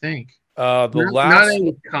trying to think. Not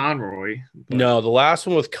with Conroy. No, the last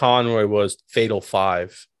one with Conroy was Fatal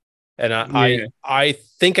 5. And I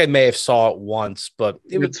think I may have saw it once, but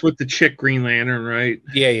it's with the chick Green Lantern, right?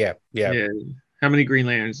 Yeah. How many Green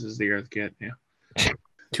Lanterns does the Earth get? Yeah.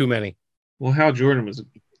 Too many. Well, Hal Jordan was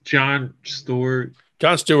John Stewart.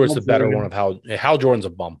 John Stewart's the better one of Hal Jordan's a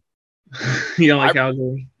bum. You don't like Hal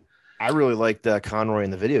Jordan? I really liked Conroy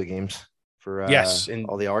in the video games for all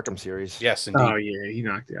the Arkham series. Yes, indeed. Oh yeah, he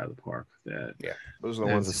knocked it out of the park with that. Yeah, those are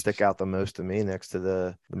the ones that stick out the most to me next to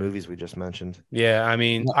the movies we just mentioned. Yeah, I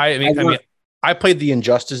mean, I played the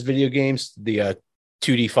Injustice video games, the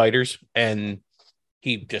 2D fighters, and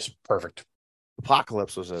he just perfect.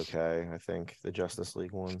 Apocalypse was okay, I think, the Justice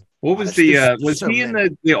League one. What was he in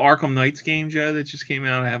the Arkham Knights game, Joe, that just came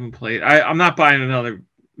out? I haven't played. I'm not buying another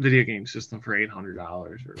video game system for $800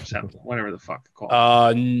 or $700, whatever the fuck they call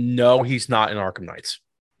it. No, he's not in Arkham Knights.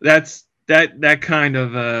 That kind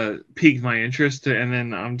of piqued my interest, and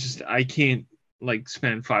then I can't like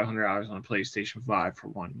spend $500 on a PlayStation 5 for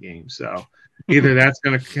one game. So either that's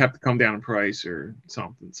gonna have to come down in price or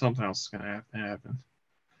something else is gonna have to happen.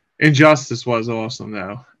 Injustice was awesome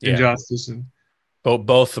though. Yeah. Injustice and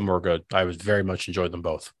both of them were good. I was very much enjoyed them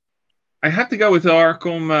both. I have to go with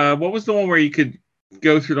Arkham. What was the one where you could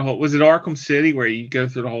go through the whole? Was it Arkham City where you go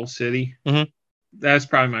through the whole city? Mm-hmm. That's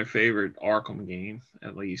probably my favorite Arkham game,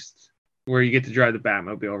 at least, where you get to drive the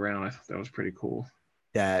Batmobile around. I thought that was pretty cool.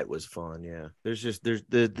 That was fun. Yeah. There's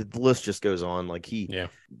the list just goes on. Like the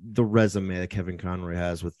resume that Kevin Conroy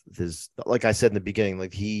has with his, like I said in the beginning,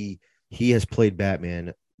 like he has played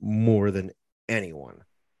Batman more than anyone.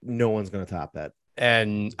 No one's going to top that.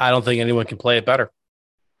 And I don't think anyone can play it better.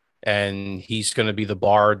 And he's going to be the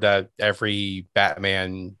bar that every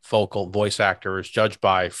Batman vocal voice actor is judged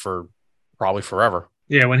by for probably forever.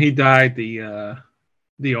 Yeah, when he died, the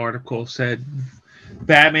article said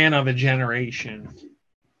Batman of a generation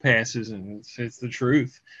passes, and it's the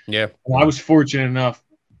truth. Yeah. Well, I was fortunate enough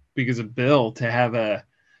because of Bill to have a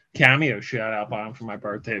cameo shout out by him for my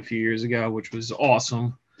birthday a few years ago, which was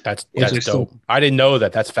awesome. That's dope. I didn't know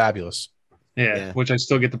that. That's fabulous. Yeah, which I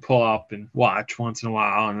still get to pull up and watch once in a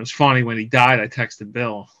while. And it was funny when he died, I texted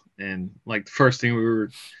Bill, and like the first thing we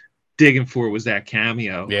were digging for was that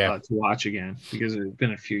cameo to watch again because it had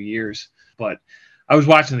been a few years. But I was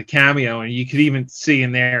watching the cameo, and you could even see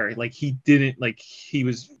in there, like he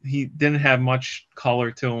didn't have much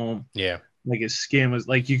color to him. Yeah, like his skin was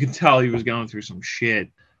like you could tell he was going through some shit.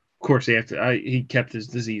 Of course, he kept his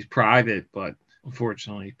disease private, but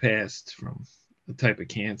unfortunately, he passed from the type of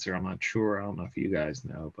cancer. I'm not sure. I don't know if you guys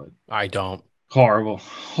know, but I don't. Horrible.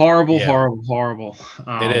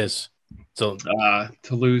 It is. So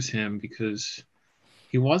to lose him because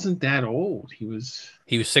he wasn't that old. He was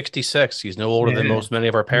 66. He's no older than many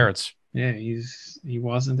of our parents. Yeah, he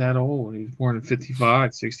wasn't that old. He was born in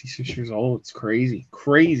 55, 66 years old. It's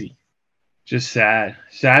crazy. Just sad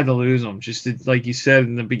to lose him. Just like you said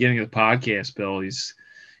in the beginning of the podcast, Bill,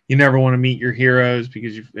 you never want to meet your heroes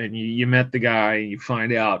because you met the guy and you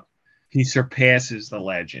find out he surpasses the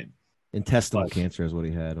legend. Intestinal cancer is what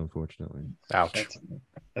he had, unfortunately. Ouch.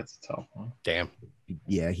 That's a tough one. Damn.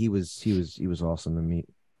 Yeah, he was awesome to meet.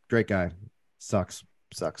 Great guy. Sucks.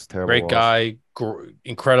 Terrible. Great loss. guy.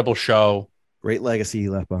 Incredible show. Great legacy he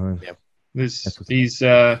left behind. Yeah. He's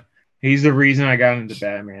the reason I got into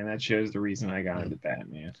Batman. That shows the reason I got into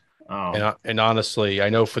Batman. And honestly, I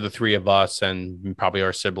know for the three of us and probably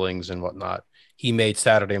our siblings and whatnot, he made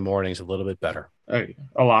Saturday mornings a little bit better. A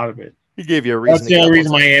lot of it. He gave you a reason. That's the only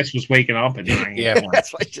reason my ass was waking up at 9 Yeah,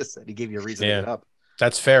 that's what I just said. He gave you a reason to get up.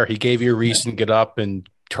 That's fair. He gave you a reason to get up and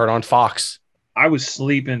turn on Fox. I was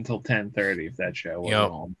sleeping until 10:30 if that show was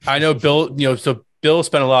on. I know Bill. So Bill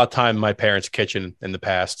spent a lot of time in my parents' kitchen in the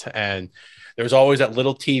past, and there was always that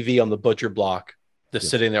little TV on the butcher block, just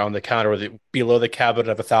sitting there on the counter below the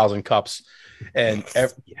cabinet of 1,000 cups, and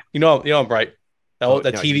you know I'm right.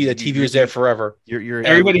 The TV was there forever.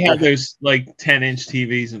 Everybody had those like 10-inch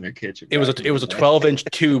TVs in their kitchen. It was a 12-inch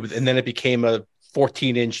tube, and then it became a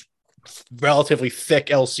 14-inch, relatively thick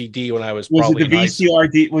LCD when I was probably the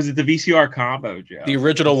VCR. Was it the VCR combo, Joe? The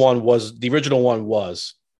original one was,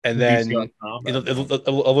 and then a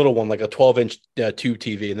little one, like a 12-inch tube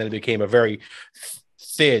TV, and then it became a very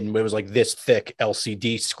thin. It was like this thick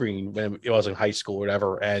LCD screen when it was in high school or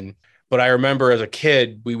whatever, But I remember as a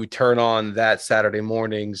kid, we would turn on that Saturday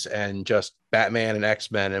mornings and just Batman and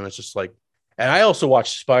X-Men. And it was just like, and I also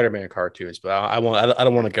watched Spider-Man cartoons, but I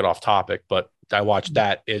don't want to get off topic, but I watched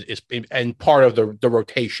that and part of the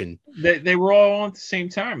rotation. They were all on at the same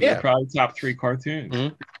time. Yeah. They're probably top 3 cartoons.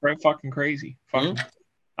 Mm-hmm. Right. Fucking crazy. Mm-hmm.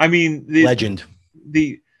 I mean, legend.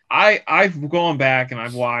 I've gone back and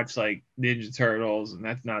I've watched like Ninja Turtles, and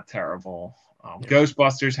that's not terrible.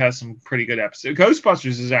 Ghostbusters has some pretty good episodes.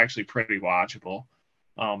 Ghostbusters is actually pretty watchable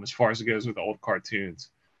as far as it goes with old cartoons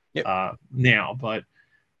now, but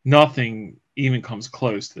nothing even comes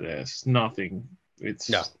close to this. Nothing.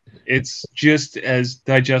 It's just as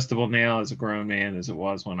digestible now as a grown man as it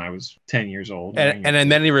was when I was 10 years old. And in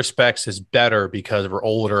many respects is better because we're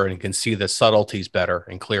older and can see the subtleties better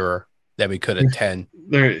and clearer than we could at 10.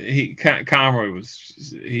 Conroy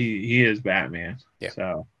he is Batman. Yeah.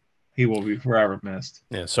 So he will be forever missed.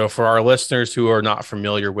 Yeah. So for our listeners who are not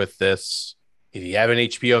familiar with this, if you have an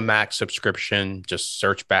HBO Max subscription, just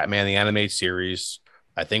search Batman the Animated Series.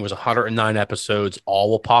 I think it was 109 episodes.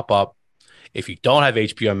 All will pop up. If you don't have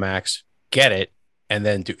HBO Max, get it and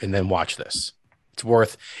then watch this.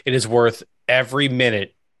 It is worth every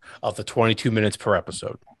minute of the 22 minutes per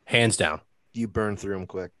episode, hands down. You burn through them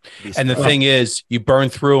quick. And the thing is, you burn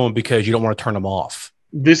through them because you don't want to turn them off.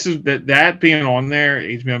 This is that being on there,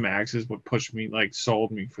 HBO Max is what pushed me, like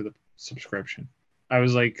sold me for the subscription. I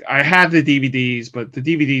was like, I have the DVDs, but the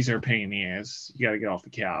DVDs are a pain in the ass. You got to get off the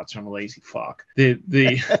couch. I'm a lazy fuck. You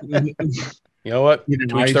know what?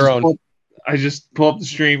 To each their own. I just pull up the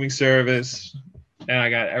streaming service, and I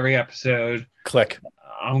got every episode. Click.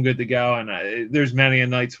 I'm good to go. And there's many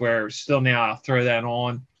nights where still now I'll throw that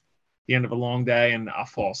on at the end of a long day, and I'll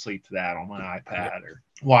fall asleep to that on my iPad or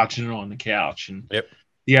watching it on the couch. And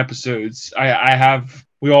the episodes. I have.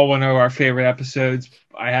 We all want to know our favorite episodes.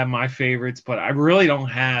 I have my favorites, but I really don't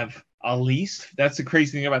have a least. That's the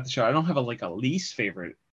crazy thing about the show. I don't have a least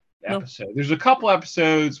favorite episode. No. There's a couple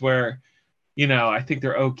episodes where, I think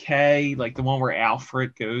they're okay. Like the one where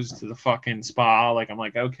Alfred goes to the fucking spa. Like I'm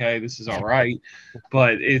like, okay, this is all right.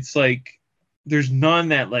 But it's like there's none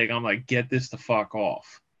that like I'm like, get this the fuck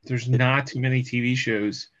off. There's not too many TV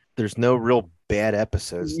shows. There's no real bad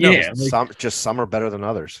episodes. Yeah, no, some are better than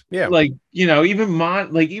others. Yeah, like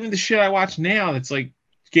even the shit I watch now that's like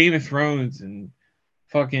Game of Thrones and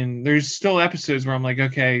fucking. There's still episodes where I'm like,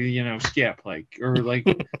 okay, skip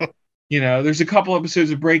there's a couple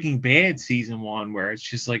episodes of Breaking Bad season 1 where it's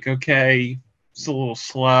just like, okay, it's a little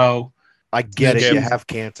slow. I get it. You have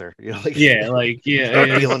cancer. Start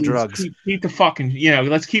dealing drugs. Keep the fucking,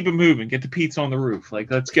 let's keep it moving. Get the pizza on the roof.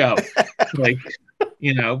 Like, let's go. But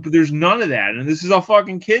there's none of that. And this is a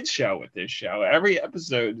fucking kids show with this show. Every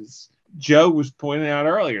episode is, Joe was pointing out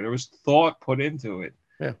earlier, there was thought put into it.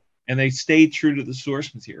 Yeah. And they stayed true to the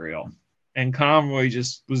source material. And Conroy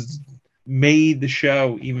just made the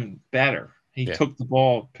show even better. He took the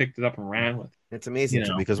ball, picked it up, and ran with it. It's amazing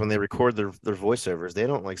too, because when they record their voiceovers, they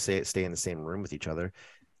don't stay in the same room with each other.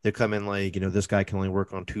 They come in this guy can only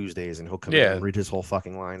work on Tuesdays, and he'll come in and read his whole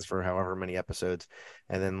fucking lines for however many episodes.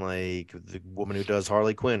 And then the woman who does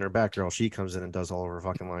Harley Quinn or Batgirl, she comes in and does all of her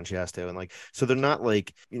fucking lines she has to. And so they're not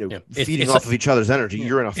feeding off of each other's energy.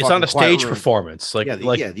 You're in a it's not a stage performance. You're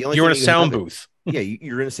in a sound booth.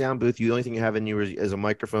 You're in a sound booth. The only thing you have in you is a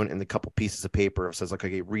microphone and a couple pieces of paper that says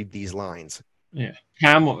okay, read these lines. Yeah,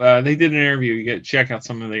 Hamill. They did an interview. You get check out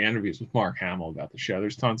some of the interviews with Mark Hamill about the show.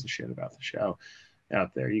 There's tons of shit about the show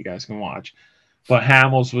out there you guys can watch. But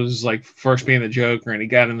Hamill's was like first being the Joker, and he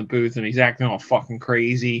got in the booth and he's acting all fucking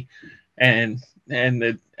crazy, and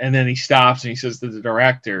then he stops and he says to the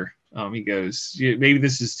director, he goes, maybe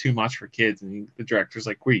this is too much for kids, and the director's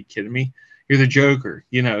like, "Were you kidding me? You're the Joker.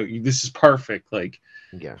 This is perfect."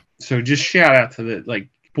 So just shout out to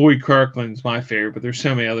Boyd Kirkland's my favorite, but there's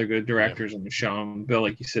so many other good directors on the show. And Bill,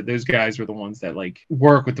 like you said, those guys are the ones that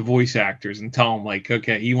work with the voice actors and tell them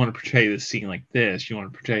okay, you want to portray this scene like this, you want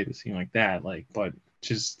to portray the scene like that. But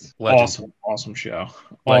just awesome show.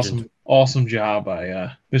 Awesome job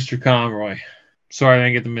by Mr. Conroy. Sorry I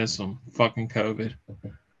didn't get to miss him. Fucking COVID.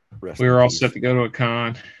 We were all set to go to a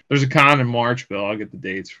con. There's a con in March, Bill. I'll get the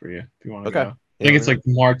dates for you if you want to go. I think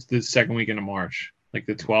it's the second weekend of March. Like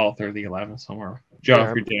the 12th or the 11th, somewhere. Joe,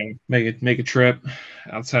 if you're down, make a trip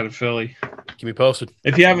outside of Philly. Keep me posted.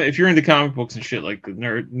 If you're into comic books and shit, like the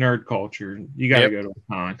nerd culture, you got to go to a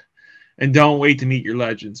con. And don't wait to meet your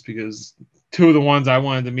legends, because two of the ones I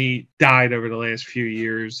wanted to meet died over the last few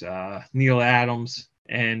years. Neil Adams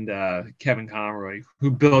and Kevin Conroy, who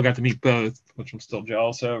Bill got to meet both, which I'm still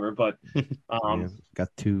jealous over. But got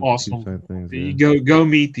two awesome things. You go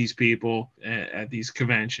meet these people at these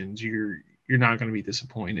conventions. You're not going to be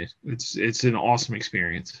disappointed. It's an awesome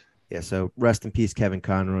experience. Yeah. So rest in peace, Kevin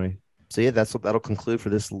Conroy. So that'll conclude for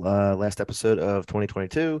this last episode of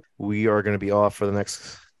 2022. We are going to be off for the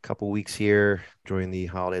next couple weeks here, enjoying the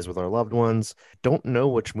holidays with our loved ones. Don't know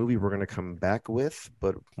which movie we're going to come back with,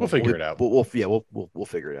 but we'll figure it out. We'll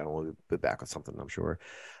figure it out. We'll be back with something, I'm sure.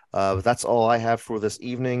 But that's all I have for this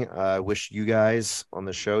evening. I wish you guys on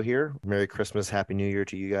the show here Merry Christmas, Happy New Year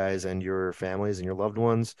to you guys and your families and your loved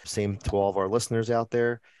ones. Same to all of our listeners out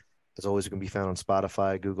there. As always, you can be found on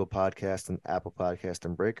Spotify, Google Podcast, and Apple Podcast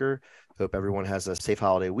and Breaker. Hope everyone has a safe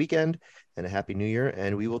holiday weekend and a Happy New Year,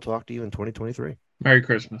 and we will talk to you in 2023. Merry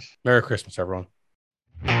Christmas. Merry Christmas, everyone.